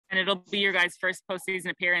And it'll be your guys' first postseason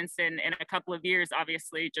appearance in a couple of years,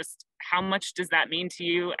 obviously. Just how much does that mean to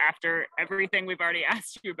you after everything we've already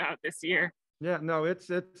asked you about this year? Yeah, no, it's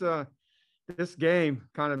this game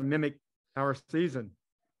kind of mimicked our season.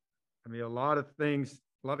 I mean, a lot of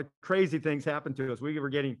crazy things happened to us. We were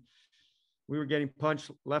getting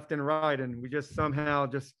punched left and right, and we just somehow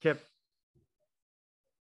just kept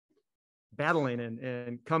battling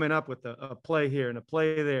and coming up with a play here and a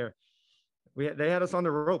play there. They had us on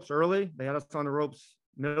the ropes early. They had us on the ropes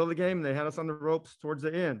middle of the game. And they had us on the ropes towards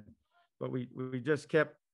the end. But we just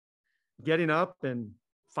kept getting up and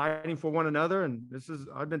fighting for one another. And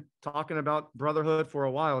I've been talking about brotherhood for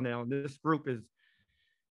a while now. And this group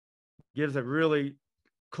gives a really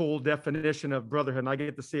cool definition of brotherhood. And I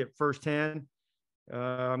get to see it firsthand.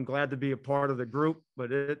 I'm glad to be a part of the group,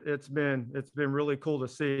 but it's been really cool to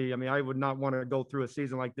see. I mean, I would not want to go through a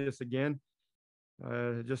season like this again.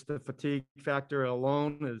 Just the fatigue factor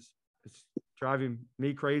alone is driving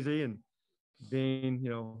me crazy, and being,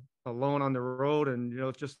 alone on the road, and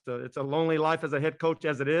it's a lonely life as a head coach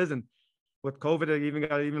as it is, and with COVID it even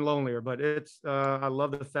got even lonelier. But I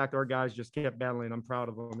love the fact our guys just kept battling. I'm proud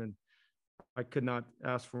of them, and I could not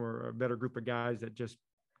ask for a better group of guys that just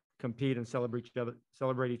compete and celebrate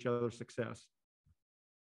each other's success.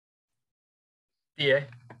 Yeah.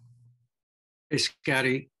 Hey,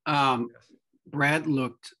 Scotty. Yes. Brad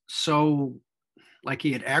looked so like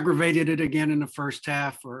he had aggravated it again in the first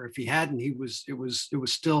half, or if he hadn't, it was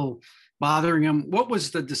still bothering him. What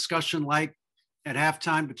was the discussion like at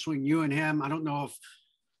halftime between you and him? I don't know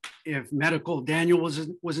if medical Daniel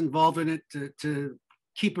was involved in it to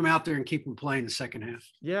keep him out there and keep him playing the second half.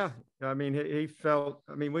 Yeah, I mean, he felt.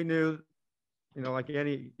 I mean, we knew, like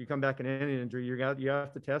you come back in any injury, you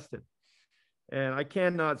have to test it. And I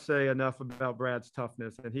cannot say enough about Brad's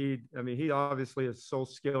toughness. And he obviously is so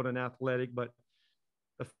skilled and athletic, but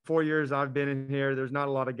the 4 years I've been in here, there's not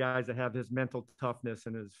a lot of guys that have his mental toughness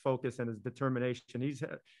and his focus and his determination.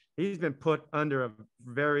 He's been put under a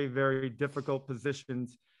very, very difficult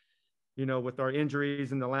positions, with our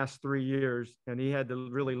injuries in the last 3 years, and he had to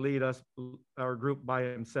really lead our group by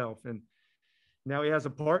himself. And now he has a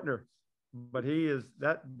partner. But he is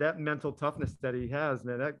that mental toughness that he has,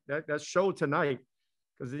 man, that showed tonight.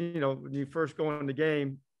 Because, when you first go in the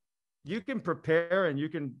game, you can prepare and you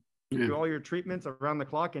can do all your treatments around the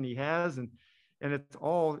clock, and he has. And it's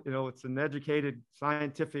all, it's an educated,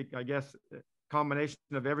 scientific, I guess, combination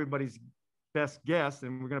of everybody's best guess.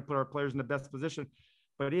 And we're going to put our players in the best position.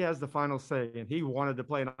 But he has the final say, and he wanted to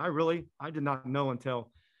play. And I did not know until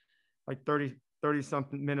like 30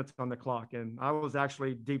 something minutes on the clock. And I was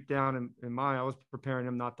actually deep down I was preparing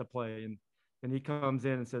him not to play. And he comes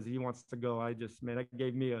in and says he wants to go. That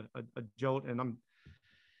gave me a jolt, and I'm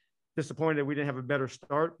disappointed that we didn't have a better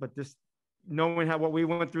start, but just knowing what we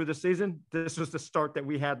went through this season, this was the start that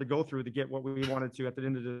we had to go through to get what we wanted to at the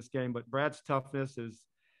end of this game. But Brad's toughness is,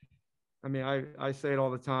 I say it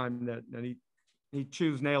all the time that he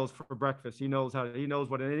chews nails for breakfast. He knows and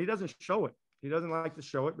he doesn't show it. He doesn't like to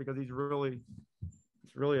show it because he's really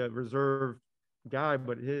a reserved guy,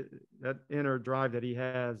 but that inner drive that he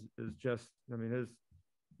has is just,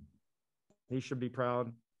 he should be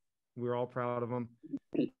proud. We're all proud of him.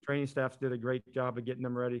 Training staff did a great job of getting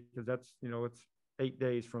him ready, because that's, it's 8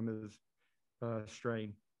 days from his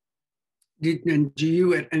strain. Do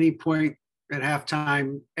you at any point at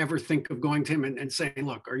halftime ever think of going to him and saying,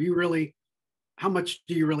 look, how much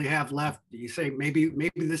do you really have left? Do you say, maybe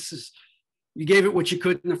this is, you gave it what you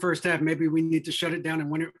could in the first half, maybe we need to shut it down and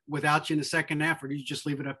win it without you in the second half, or do you just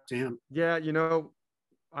leave it up to him? Yeah,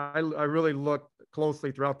 I really looked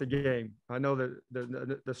closely throughout the game. I know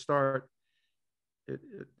that the start, it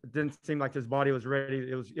didn't seem like his body was ready.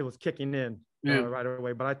 It was kicking in right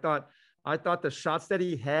away. But I thought the shots that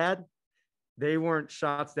he had, they weren't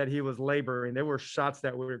shots that he was laboring. They were shots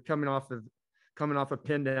that were coming off of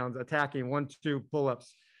pin downs, attacking 1-2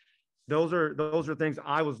 pull-ups. Those are things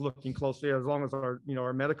I was looking closely, as long as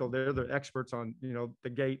our medical, they're the experts on, the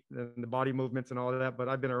gait and the body movements and all of that. But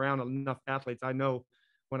I've been around enough athletes. I know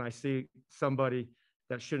when I see somebody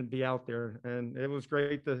that shouldn't be out there, and it was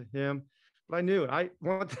great to him. But I knew it.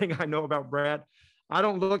 One thing I know about Brad, I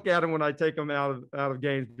don't look at him when I take him out of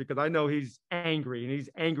games, because I know he's angry, and he's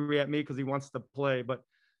angry at me because he wants to play. But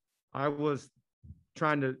I was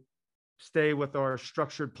trying to stay with our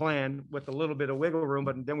structured plan with a little bit of wiggle room.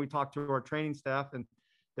 But then we talked to our training staff, and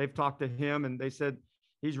they've talked to him, and they said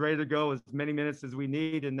he's ready to go as many minutes as we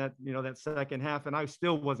need in that, that second half. And I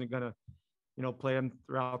still wasn't going to, play him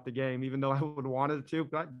throughout the game, even though I would have wanted to,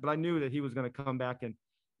 but I knew that he was going to come back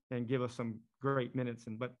and give us some great minutes.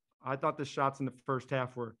 But I thought the shots in the first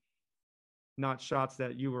half were not shots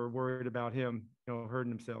that you were worried about him,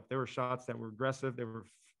 hurting himself. There were shots that were aggressive, they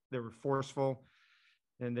were forceful,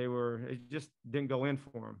 and it just didn't go in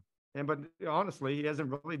for him. But honestly, he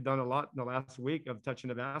hasn't really done a lot in the last week of touching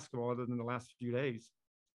the basketball other than the last few days.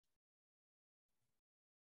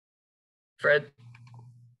 Fred.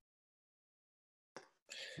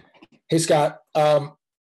 Hey, Scott.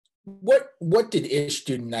 What did Ish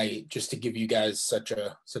do tonight just to give you guys such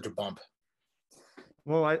a bump?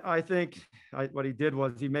 Well, I think what he did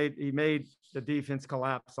was he made the defense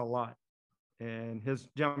collapse a lot, and his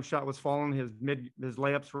jump shot was falling, his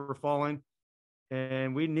layups were falling,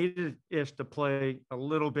 and we needed Ish to play a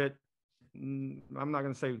little bit. I'm not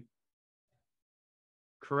going to say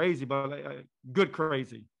crazy, but good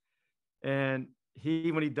crazy. And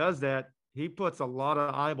when he does that, he puts a lot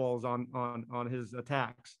of eyeballs on his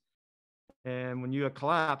attacks. And when you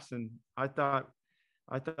collapse, and I thought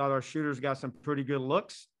our shooters got some pretty good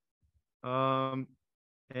looks. And,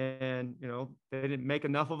 they didn't make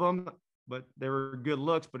enough of them, but they were good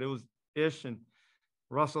looks. But it was Ish and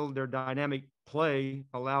Russell, their dynamic play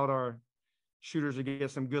allowed our shooters to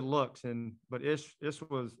get some good looks. But Ish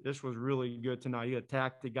was really good tonight. He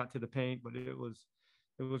attacked, he got to the paint, but it was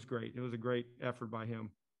great. It was a great effort by him.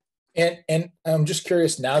 And I'm just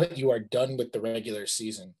curious, now that you are done with the regular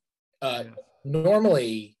season,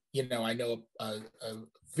 normally, I know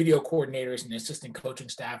video coordinators and assistant coaching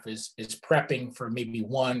staff is prepping for maybe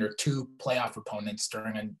one or two playoff opponents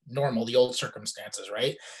during the old circumstances,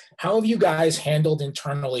 right? How have you guys handled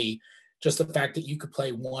internally just the fact that you could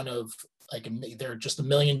play one of, there are just a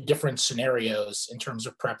million different scenarios in terms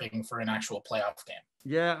of prepping for an actual playoff game?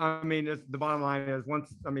 Yeah, I mean, the bottom line is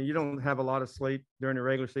you don't have a lot of sleep during the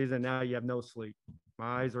regular season. Now you have no sleep.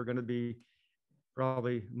 My eyes are going to be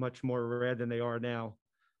probably much more red than they are now.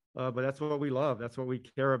 But that's what we love. That's what we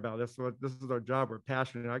care about. This is our job. We're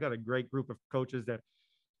passionate. I got a great group of coaches that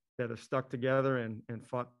have stuck together and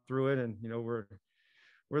fought through it. And,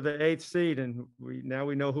 we're the 8th seed, and we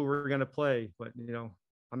know who we're going to play. But,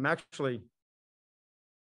 I'm actually,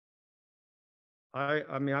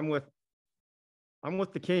 I'm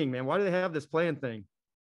with the king, man. Why do they have this playing thing?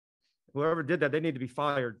 Whoever did that, they need to be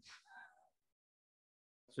fired.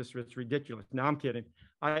 It's ridiculous. No, I'm kidding.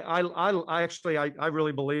 I actually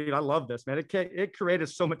really believe I love this, man. It created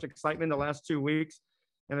so much excitement in the last 2 weeks.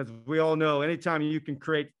 And as we all know, anytime you can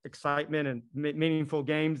create excitement and meaningful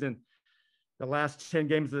games, and the last 10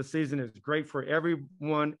 games of the season is great for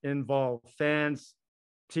everyone involved, fans,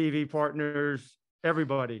 TV partners,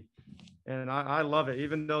 everybody. And I love it.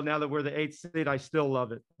 Even though now that we're the 8th seed, I still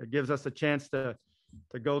love it. It gives us a chance to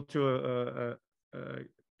go to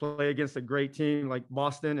play against a great team like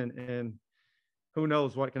Boston, and who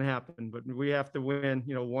knows what can happen. But we have to win,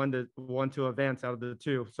 one to advance out of the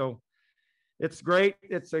two. So it's great.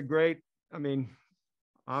 It's a great.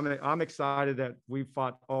 I'm excited that we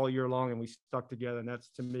fought all year long and we stuck together. And that's,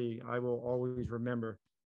 to me, I will always remember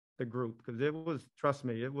the group, because trust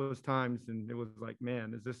me, it was times, and it was like,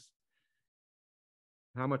 man, is this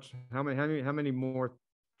how many more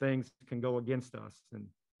things can go against us?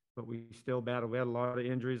 But we still battled. We had a lot of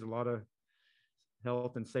injuries, a lot of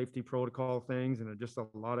health and safety protocol things, and just a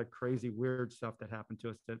lot of crazy, weird stuff that happened to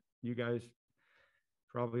us that you guys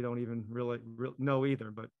probably don't even really know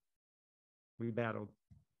either, but we battled.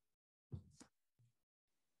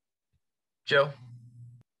 Joe?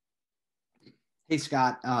 Hey,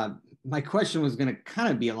 Scott. My question was going to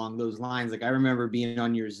kind of be along those lines. I remember being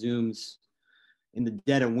on your Zooms in the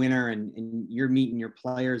dead of winter, and you're meeting your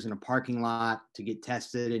players in a parking lot to get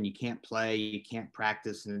tested, and you can't play, you can't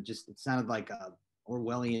practice. And it sounded like a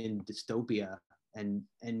Orwellian dystopia. And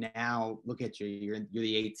now look at you, you're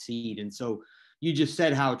the 8th seed. And so you just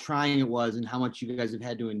said how trying it was and how much you guys have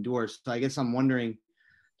had to endure. So I guess I'm wondering,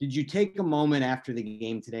 did you take a moment after the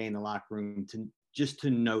game today in the locker room to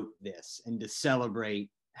note this and to celebrate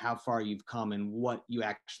how far you've come and what you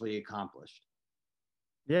actually accomplished?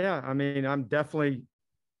 Yeah, I'm definitely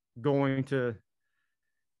going to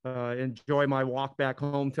enjoy my walk back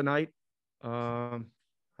home tonight. I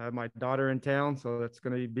have my daughter in town, so that's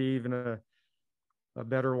going to be even a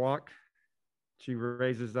better walk. She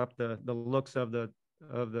raises up the looks of the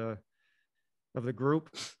group.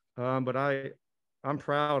 But I'm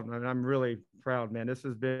proud, and I'm really proud, man. This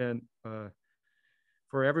has been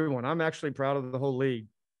for everyone. I'm actually proud of the whole league,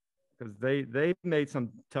 because they made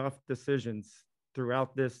some tough decisions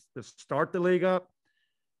throughout this to start the league up,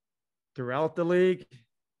 throughout the league,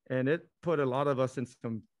 and it put a lot of us in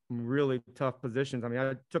some really tough positions.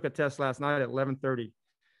 I took a test last night at 11:30,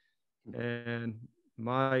 and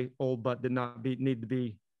my old butt did not need to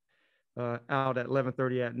be out at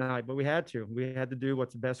 11:30 at night, but we had to do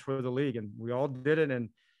what's best for the league, and we all did it. And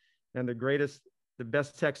the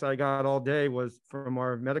best text I got all day was from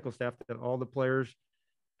our medical staff that all the players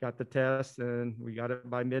got the test, and we got it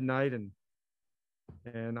by midnight.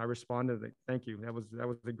 And I responded, thank you. That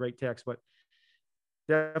was a great text, but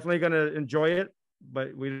definitely going to enjoy it.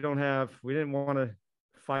 But we didn't want to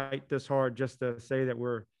fight this hard just to say that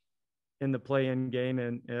we're in the play-in game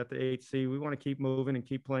and at the 8C. We want to keep moving and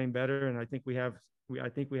keep playing better. And I think we have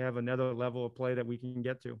another level of play that we can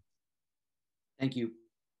get to. Thank you.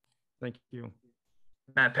 Thank you.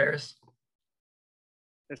 Matt Paris.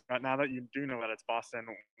 Now that you do know that it's Boston,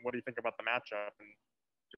 what do you think about the matchup and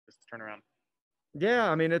just the turnaround?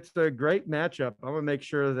 Yeah, I mean, it's a great matchup. I'm gonna make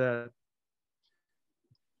sure that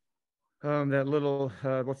that little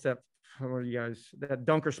what's that? What are you guys? That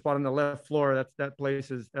dunker spot on the left floor.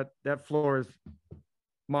 That floor is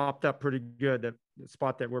mopped up pretty good. That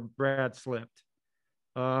spot that where Brad slipped.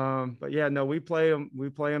 But yeah, no, we play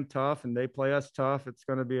them tough, and they play us tough. It's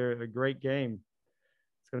going to be a great game.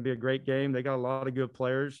 It's going to be a great game. They got a lot of good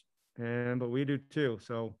players, but we do too.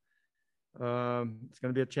 So it's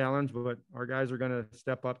going to be a challenge, but our guys are going to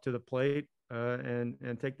step up to the plate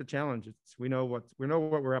and take the challenge. We know what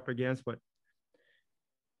we're up against, but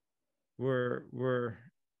we're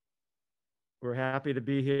happy to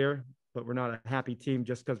be here, but we're not a happy team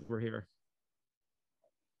just because we're here.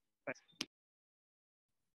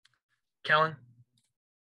 Kellen.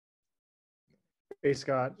 Hey,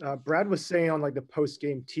 Scott. Brad was saying on like the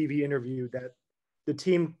post-game TV interview that the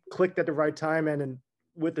team clicked at the right time, and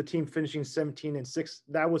with the team finishing 17-6,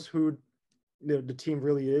 that was who the team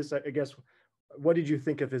really is. I guess. What did you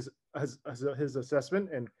think of his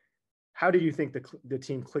assessment, and how did you think the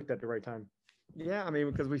team clicked at the right time? Yeah, I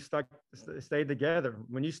mean, because we stayed together.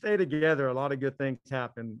 When you stay together, a lot of good things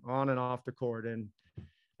happen on and off the court, and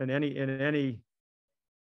in any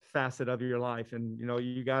facet of your life. And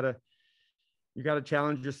you gotta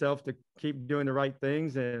challenge yourself to keep doing the right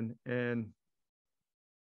things and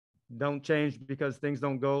don't change because things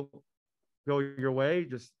don't go your way.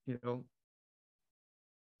 Just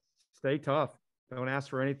stay tough. Don't ask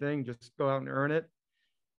for anything. Just go out and earn it.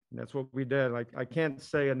 And that's what we did. Like, I can't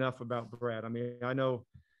say enough about Brad. I mean, I know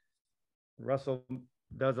Russell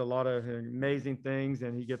does a lot of amazing things,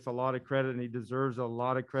 and he gets a lot of credit, and he deserves a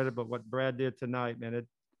lot of credit. But what Brad did tonight, man,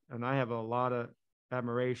 and I have a lot of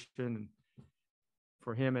admiration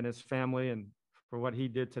for him and his family and for what he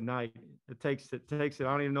did tonight. It takes it. I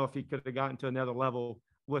don't even know if he could have gotten to another level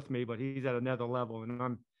with me, but he's at another level,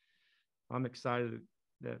 and I'm excited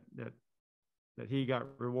that he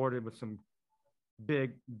got rewarded with some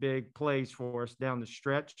big plays for us down the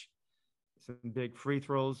stretch, some big free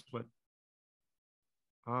throws. But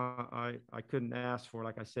I couldn't ask for,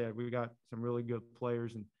 like I said, we got some really good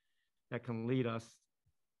players and that can lead us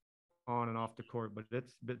on and off the court. But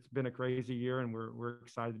it's been a crazy year, and we're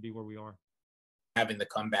excited to be where we are. Having the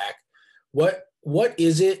comeback, what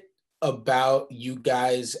is it about you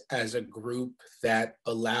guys as a group that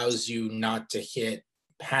allows you not to hit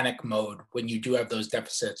panic mode when you do have those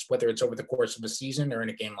deficits, whether it's over the course of a season or in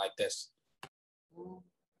a game like this?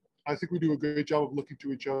 I think we do a great job of looking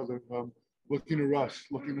to each other, looking to Russ,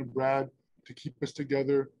 looking to Brad to keep us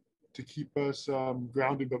together, to keep us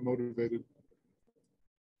grounded but motivated.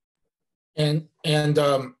 And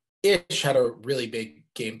Ish had a really big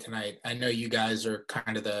game tonight. I know you guys are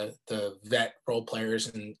kind of the vet role players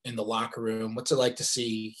in the locker room. What's it like to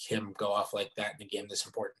see him go off like that in a game this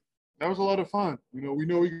important? That was a lot of fun. We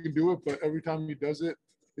know he can do it, but every time he does it,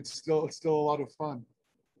 it's still a lot of fun.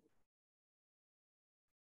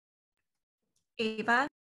 Ava?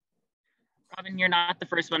 Robin, you're not the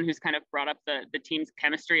first one who's kind of brought up the team's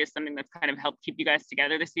chemistry as something that's kind of helped keep you guys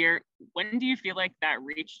together this year. When do you feel like that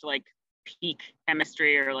reached like peak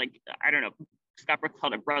chemistry, or like, I don't know, Scott Brooks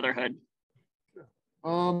called it brotherhood?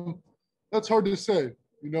 That's hard to say.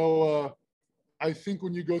 I think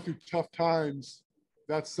when you go through tough times,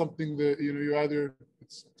 that's something that, you're either,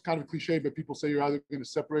 it's kind of a cliche, but people say you're either going to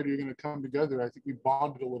separate or you're going to come together. I think we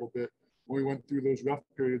bonded a little bit when we went through those rough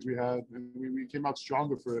periods we had, and we came out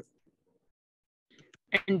stronger for it.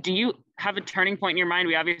 And do you have a turning point in your mind?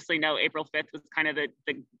 We obviously know April 5th was kind of the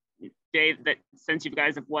day that, since you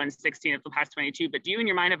guys have won 16 of the past 22, but do you in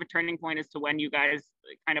your mind have a turning point as to when you guys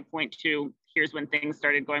kind of point to, here's when things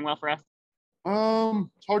started going well for us?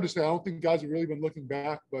 It's hard to say. I don't think guys have really been looking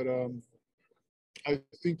back, but I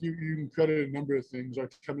think you can credit a number of things: our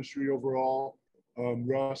chemistry overall,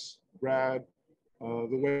 Russ, Brad, the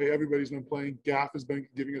way everybody's been playing. Gaff has been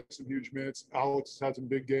giving us some huge minutes. Alex has had some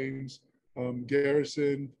big games.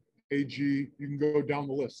 Garrison, AG, you can go down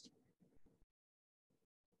the list.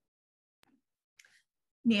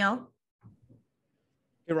 Neil.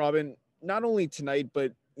 Hey, Robin, not only tonight,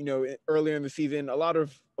 but, earlier in the season, a lot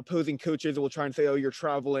of opposing coaches will try and say, oh, you're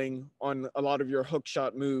traveling on a lot of your hook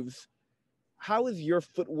shot moves. How has your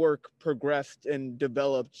footwork progressed and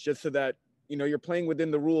developed just so that, you're playing within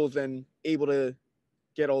the rules and able to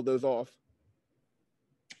get all those off?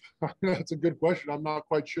 That's a good question. I'm not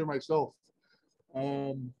quite sure myself.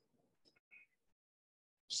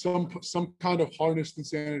 Some kind of harnessed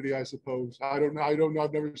insanity, I suppose. I don't know.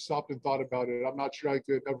 I've never stopped and thought about it. I'm not sure I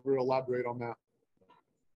could ever elaborate on that.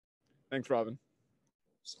 Thanks, Robin.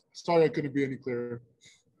 Sorry I couldn't be any clearer.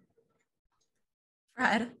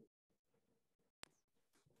 Fred.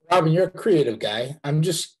 Robin, you're a creative guy. I'm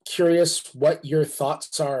just curious what your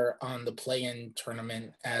thoughts are on the play-in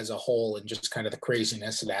tournament as a whole and just kind of the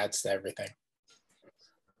craziness it adds to everything.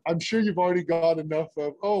 I'm sure you've already got enough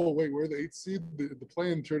of, oh, wait, we're the 8th seed. The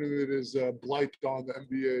play-in tournament is blight on the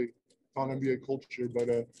NBA, on NBA culture. But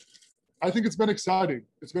I think it's been exciting.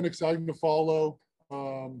 It's been exciting to follow,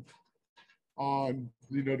 to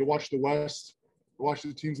watch the West, to watch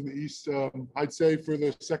the teams in the East. I'd say for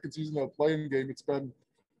the second season of the play-in game,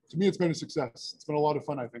 to me, it's been a success. It's been a lot of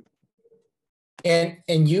fun, I think.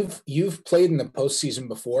 And you've played in the postseason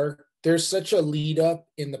before. There's such a lead up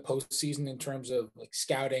in the postseason in terms of like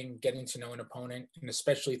scouting, getting to know an opponent, and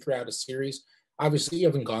especially throughout a series. Obviously, you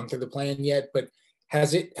haven't gone through the plan yet, but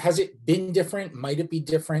has it been different? Might it be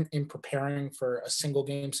different in preparing for a single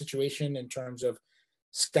game situation in terms of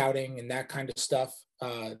scouting and that kind of stuff,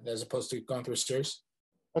 as opposed to going through a series?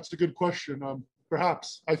 That's a good question.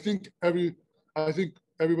 Perhaps. I think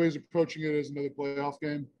everybody's approaching it as another playoff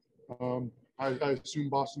game. I assume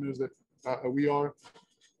Boston is, that we are.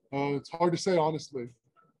 It's hard to say, honestly.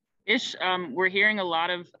 Ish, we're hearing a lot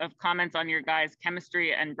of comments on your guys'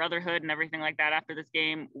 chemistry and brotherhood and everything like that after this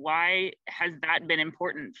game. Why has that been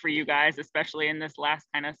important for you guys, especially in this last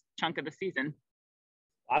kind of chunk of the season?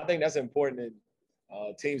 I think that's important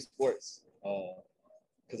in team sports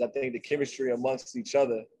because I think the chemistry amongst each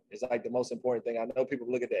other is like the most important thing. I know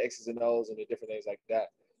people look at the X's and O's and the different things like that.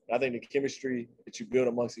 But I think the chemistry that you build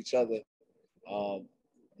amongst each other,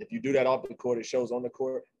 if you do that off the court, it shows on the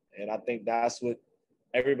court. And I think that's what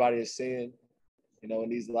everybody is seeing, in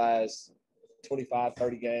these last 25,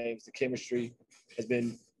 30 games. The chemistry has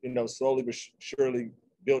been, slowly but surely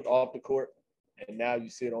built off the court. And now you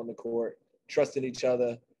see it on the court, trusting each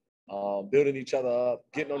other, building each other up,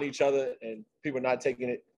 getting on each other, and people not taking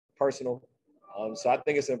it personal. So I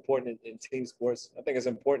think it's important in team sports. I think it's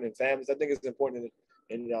important in families. I think it's important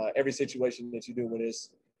in every situation that you do when there's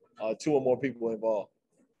 2 or more people involved.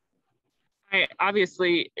 I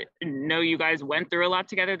obviously know you guys went through a lot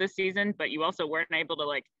together this season, but you also weren't able to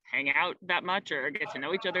like hang out that much or get to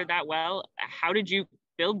know each other that well. How did you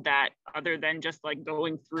build that other than just like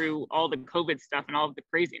going through all the COVID stuff and all of the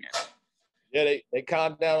craziness? Yeah, they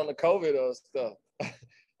calmed down on the COVID stuff,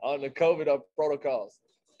 on the COVID protocols.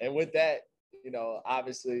 And with that,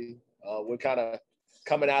 obviously we're kind of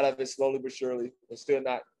coming out of it slowly but surely. We're still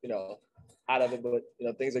not, out of it, but,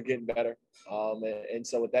 things are getting better. And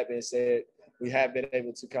so with that being said, we have been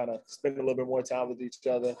able to kind of spend a little bit more time with each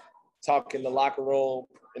other, talk in the locker room,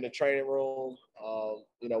 in the training room,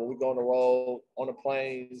 when we go on the road, on the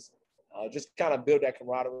planes, just kind of build that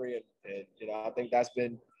camaraderie. And I think that's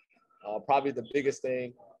been probably the biggest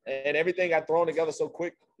thing. And everything got thrown together so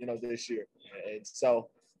quick, this year. And so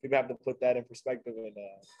people have to put that in perspective.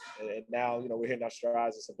 And now, we're hitting our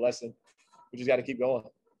strides. It's a blessing. We just got to keep going.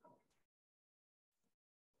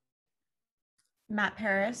 Matt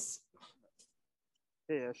Paris.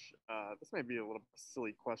 Hey, Ish. This may be a little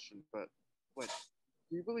silly question, but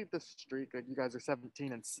do you believe this streak? Like, you guys are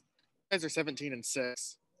 17 and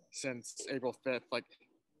 6 since April 5th. Like,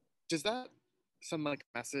 does that some like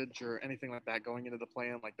message or anything like that going into the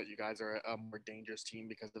plan, like that you guys are a more dangerous team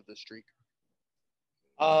because of the streak?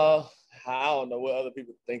 I don't know what other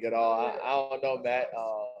people think at all. I don't know, Matt.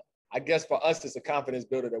 I guess for us, it's a confidence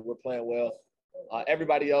builder that we're playing well.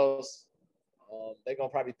 Everybody else, they're gonna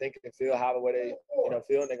probably think and feel how the way they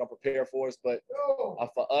feel, and they're gonna prepare for us. But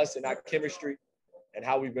for us and our chemistry and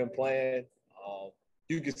how we've been playing,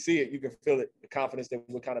 you can see it, you can feel it, the confidence that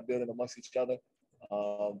we're kind of building amongst each other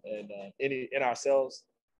and in ourselves.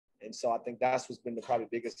 And so I think that's what's been the probably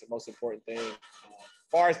biggest and most important thing. As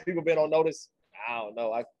far as people being on notice, I don't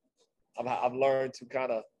know. I've learned to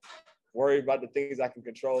kind of worry about the things I can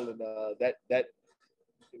control, and that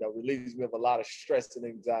relieves me of a lot of stress and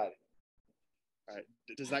anxiety. All right.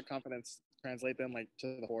 Does that confidence translate then, like,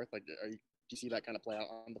 to the fourth? Like, do you see that kind of play out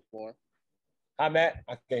on the floor? Hi, Matt.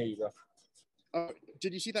 I can't hear you, bro.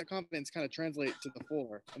 Did you see that confidence kind of translate to the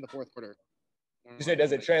floor in the fourth quarter? You said,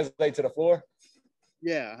 does it translate to the floor?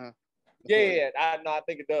 Yeah. No, I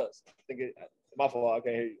think it does. My fault. I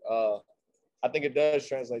can't hear you. I think it does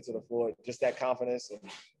translate to the floor. Just that confidence and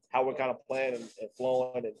how we're kind of playing and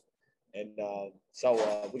flowing,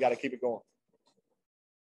 so we got to keep it going.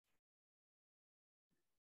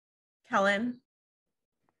 Kellen.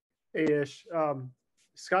 Hey-ish.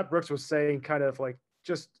 Scott Brooks was saying kind of like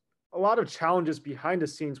just a lot of challenges behind the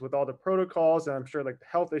scenes with all the protocols, and I'm sure like the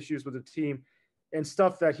health issues with the team and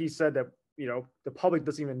stuff that he said that, you know, the public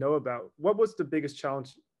doesn't even know about. What was the biggest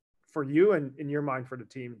challenge for you and in your mind for the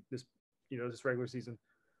team this regular season?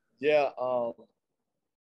 Yeah,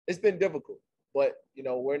 it's been difficult, but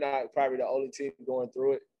we're not probably the only team going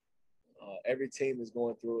through it. Every team is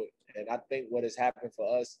going through it, and I think what has happened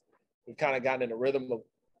for us, we've kind of gotten in the rhythm of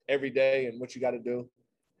every day and what you got to do,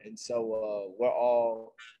 and so we're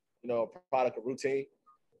all, a product of routine.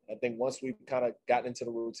 I think once we've kind of gotten into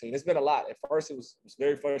the routine, it's been a lot. At first, it was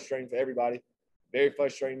very frustrating for everybody, very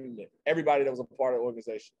frustrating to everybody that was a part of the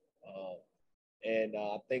organization. And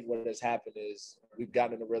I think what has happened is we've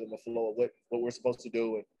gotten in the rhythm of flow of what we're supposed to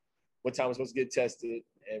do and what time we're supposed to get tested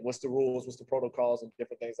and what's the rules, what's the protocols and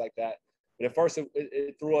different things like that. But at first,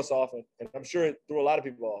 it threw us off, and I'm sure it threw a lot of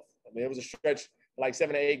people off. I mean, it was a stretch like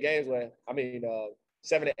 7 to 8 games where,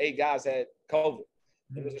 7 to 8 guys had COVID.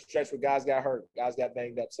 It was a stretch where guys got hurt, guys got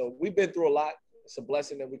banged up. So we've been through a lot. It's a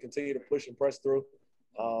blessing that we continue to push and press through.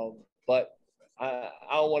 But I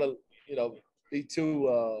don't want to, be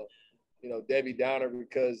too, Debbie Downer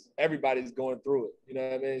because everybody's going through it. You know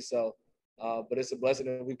what I mean? So, but it's a blessing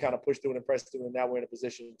that we've kind of pushed through and pressed through, and now we're in a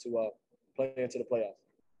position to play into the playoffs.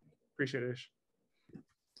 Appreciate it.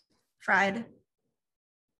 Fried.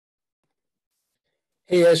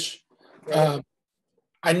 Hey, Ish.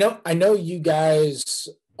 I know you guys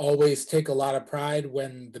always take a lot of pride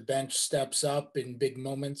when the bench steps up in big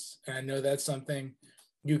moments, and I know that's something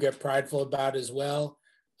you get prideful about as well.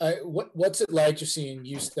 What's it like just seeing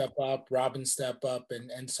you step up, Robin step up,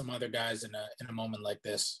 and some other guys in a moment like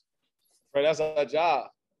this? Right, that's our job.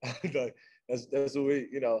 that's what we,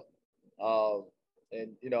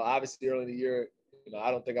 and obviously early in the year,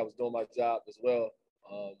 I don't think I was doing my job as well.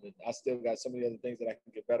 And I still got so many other things that I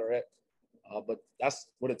can get better at. But that's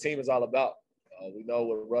what a team is all about. We know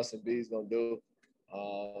what Russ and B is going to do.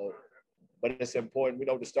 But it's important. We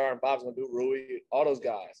know what the starting five is going to do, Rui, all those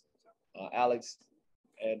guys, Alex.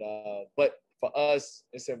 And but for us,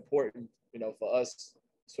 it's important, for us,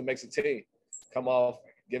 it's what makes a team. Come off,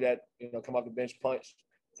 come off the bench punch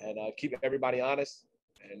and keep everybody honest.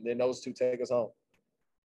 And then those two take us home.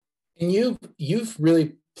 And you've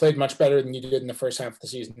really played much better than you did in the first half of the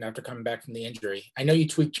season after coming back from the injury. I know you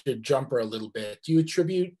tweaked your jumper a little bit. Do you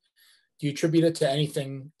attribute it to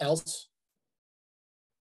anything else?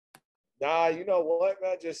 Nah, you know what,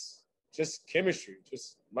 man? Just chemistry.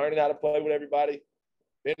 Just learning how to play with everybody.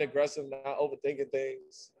 Being aggressive, not overthinking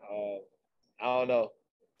things. I don't know.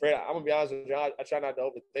 Fred, I'm gonna be honest with you. I try not to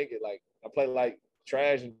overthink it. Like I played like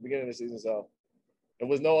trash in the beginning of the season, so there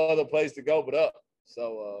was no other place to go but up.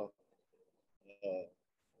 So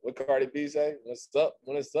what Cardi B say? What's up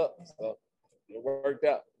when it's up? So it worked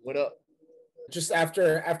out. Went up. Just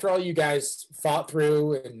after all you guys fought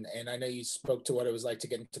through, and I know you spoke to what it was like to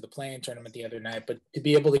get into the play-in tournament the other night, but to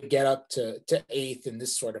be able to get up to 8th in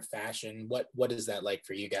this sort of fashion, what is that like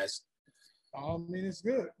for you guys? I mean, it's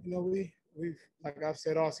good. We've like I've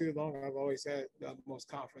said all season long, I've always had the most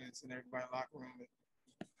confidence in everybody in the locker room.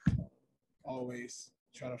 And always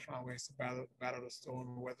try to find ways to battle the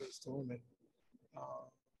storm or weather the storm. And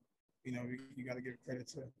you got to give credit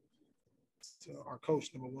to our coach,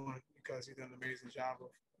 number one, because he's done an amazing job of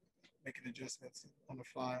making adjustments on the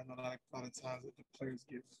fly. And a lot of times the players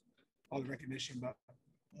get all the recognition, but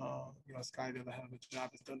Sky did a hell of a job.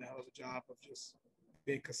 Has done a hell of a job of just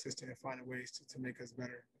being consistent and finding ways to make us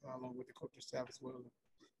better, along with the coaching staff as well.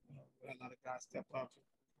 A lot of guys step up,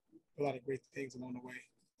 a lot of great things along the way.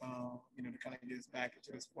 To kind of get us back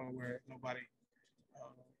into this point where nobody,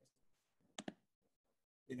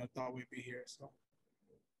 thought we'd be here. So.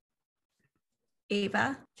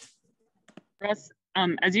 Ava. Russ,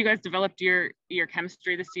 as you guys developed your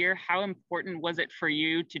chemistry this year, how important was it for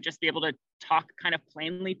you to just be able to talk kind of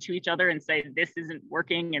plainly to each other and say, this isn't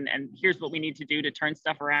working and here's what we need to do to turn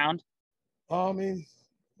stuff around? I mean,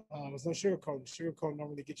 there's no sugarcoat. Sugarcoat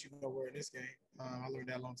normally gets you nowhere in this game. I learned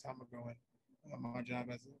that a long time ago. And my job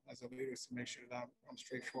as a leader is to make sure that I'm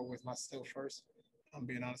straightforward with myself first. I'm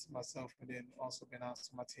being honest with myself, but then also being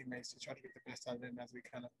honest with my teammates to try to get the best out of them as we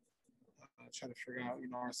kind of try to figure out,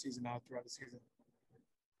 our season out throughout the season.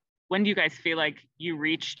 When do you guys feel like you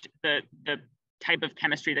reached the type of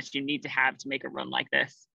chemistry that you need to have to make a run like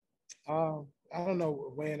this? I don't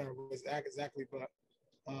know when or exactly, but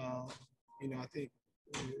I think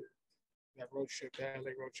that road trip, that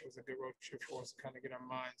LA road trip was a good road trip for us to kind of get our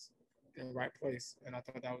minds in the right place. And I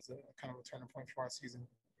thought that was a kind of a turning point for our season,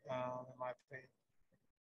 in my opinion.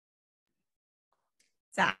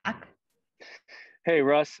 Zach. Hey,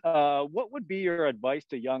 Russ, what would be your advice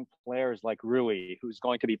to young players like Rui, who's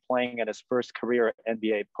going to be playing in his first career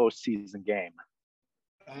NBA postseason game?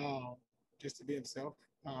 Just to be himself.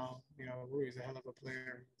 Rui is a hell of a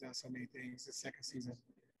player. He's done so many things. His second season,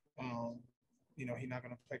 he's not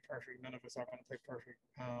going to play perfect. None of us are going to play perfect.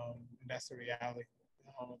 And that's the reality.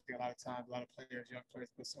 I think a lot of times, a lot of players, young players,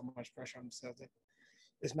 put so much pressure on themselves that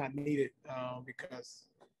it's not needed because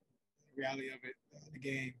the reality of it, the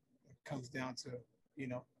game comes down to,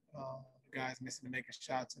 guys missing and making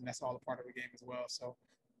shots, and that's all a part of the game as well. So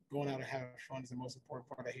going out and having fun is the most important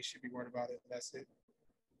part that he should be worried about it. That's it.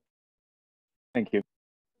 Thank you.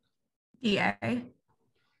 EA.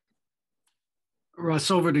 Russ,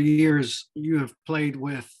 over the years, you have played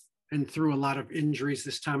with and through a lot of injuries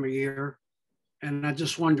this time of year. And I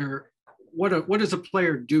just wonder, what does a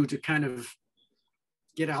player do to kind of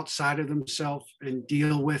get outside of themselves and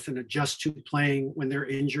deal with and adjust to playing when they're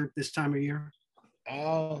injured this time of year?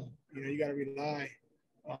 You got to rely,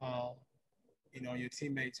 your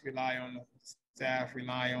teammates, rely on the staff,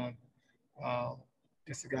 rely on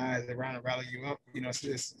just the guys around to rally you up. It's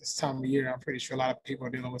this time of year, I'm pretty sure a lot of people are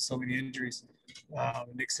dealing with so many injuries,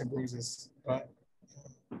 nicks and bruises. But,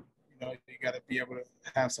 you got to be able to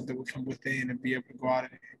have something from within and be able to go out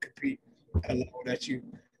and compete at a level that you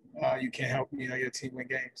can help, your team win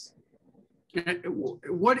games.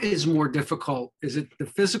 What is more difficult? Is it the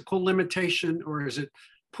physical limitation, or is it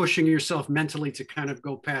pushing yourself mentally to kind of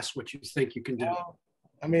go past what you think you can do?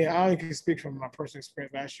 I only can speak from my personal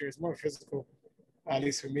experience last year. It's more physical, at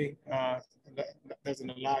least for me. That doesn't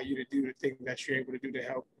allow you to do the things that you're able to do to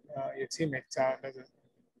help your teammates out.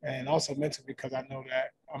 And also mental, because I know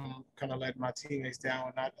that I'm kind of letting my teammates down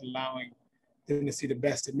and not allowing them to see the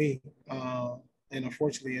best of me. And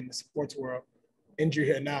unfortunately, in the sports world,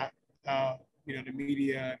 injury or not, the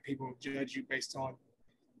media and people judge you based on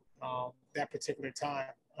that particular time.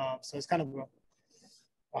 So it's kind of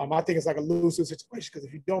I think it's like a lose-lose situation, because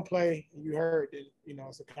if you don't play and you hurt, then,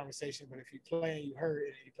 it's a conversation. But if you play and you hurt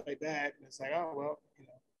and you play bad, and it's like, oh, well,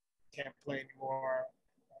 can't play anymore,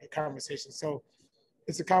 a conversation. So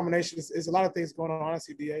it's a combination. It's a lot of things going on,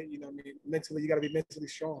 honestly, DA. Mentally, you got to be mentally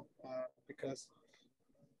strong because,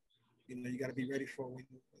 you got to be ready for when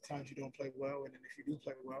the times you don't play well. And then if you do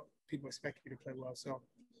play well, people expect you to play well. So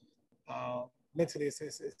mentally, it's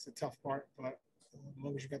a tough part. But as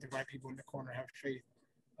long as you got the right people in the corner, have faith,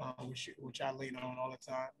 which I lean on all the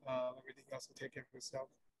time, everything else will take care of itself.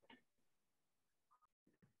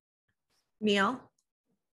 Neil.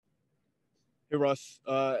 Hey, Russ.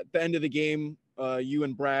 At the end of the game, you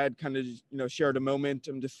and Brad kind of, shared a moment.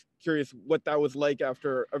 I'm just curious what that was like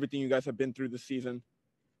after everything you guys have been through this season.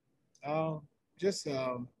 It's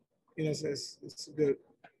a good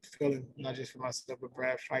feeling, not just for myself, but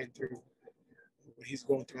Brad fighting through what he's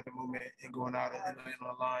going through at the moment and going out and laying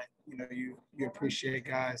on the line. You appreciate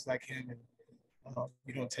guys like him, and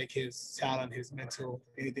you don't take his talent, his mental,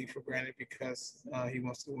 anything for granted, because he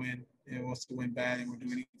wants to win and wants to win bad, and will do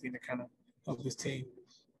anything to kind of help his team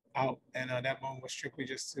out. And that moment was strictly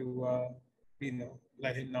just to,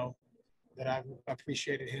 let him know that I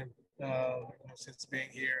appreciated him since being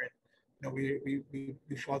here. And we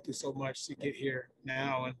fought through so much to get here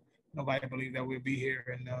now, and nobody believed that we'd be here.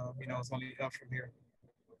 And it's only up from here.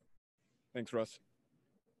 Thanks, Russ.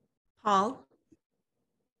 Paul.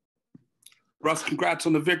 Russ, congrats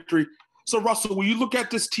on the victory. So, Russell, when you look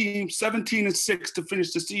at this team, 17-6 to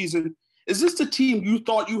finish the season, is this the team you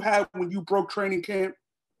thought you had when you broke training camp?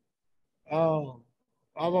 I've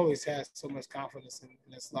always had so much confidence in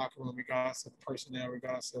this locker room, regardless of personnel,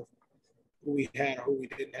 regardless of who we had or who we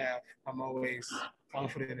didn't have. I'm always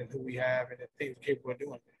confident in who we have and the things we're capable of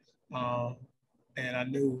doing. And I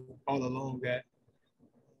knew all along that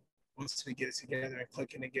once we get it together and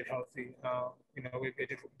click and get healthy, we'd be a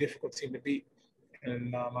difficult team to beat.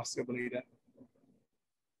 And I still believe that.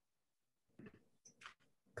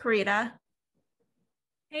 Karita.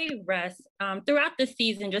 Hey, Russ. Throughout the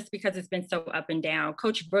season, just because it's been so up and down,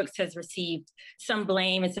 Coach Brooks has received some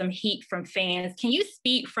blame and some heat from fans. Can you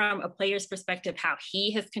speak from a player's perspective how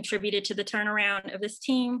he has contributed to the turnaround of this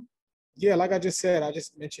team? Yeah, like I just said, I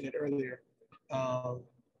just mentioned it earlier.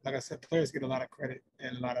 Like I said, players get a lot of credit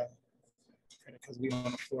and a lot of credit because we're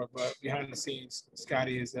on the floor. But behind the scenes,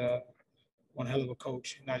 Scotty is one hell of a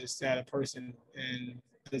coach, not just that, a person, and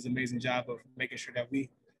does an amazing job of making sure that we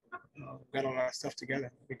got all that stuff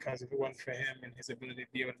together, because if it wasn't for him and his ability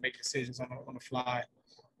to be able to make decisions on the fly,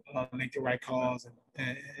 make the right calls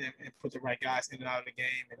and put the right guys in and out of the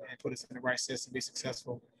game and put us in the right sets to be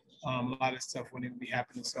successful, a lot of stuff wouldn't even be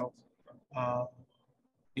happening. So,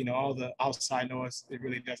 all the outside noise, it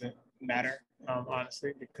really doesn't matter,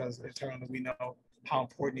 honestly, because internally we know how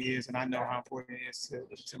important he is, and I know how important he is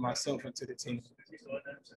to myself and to the team.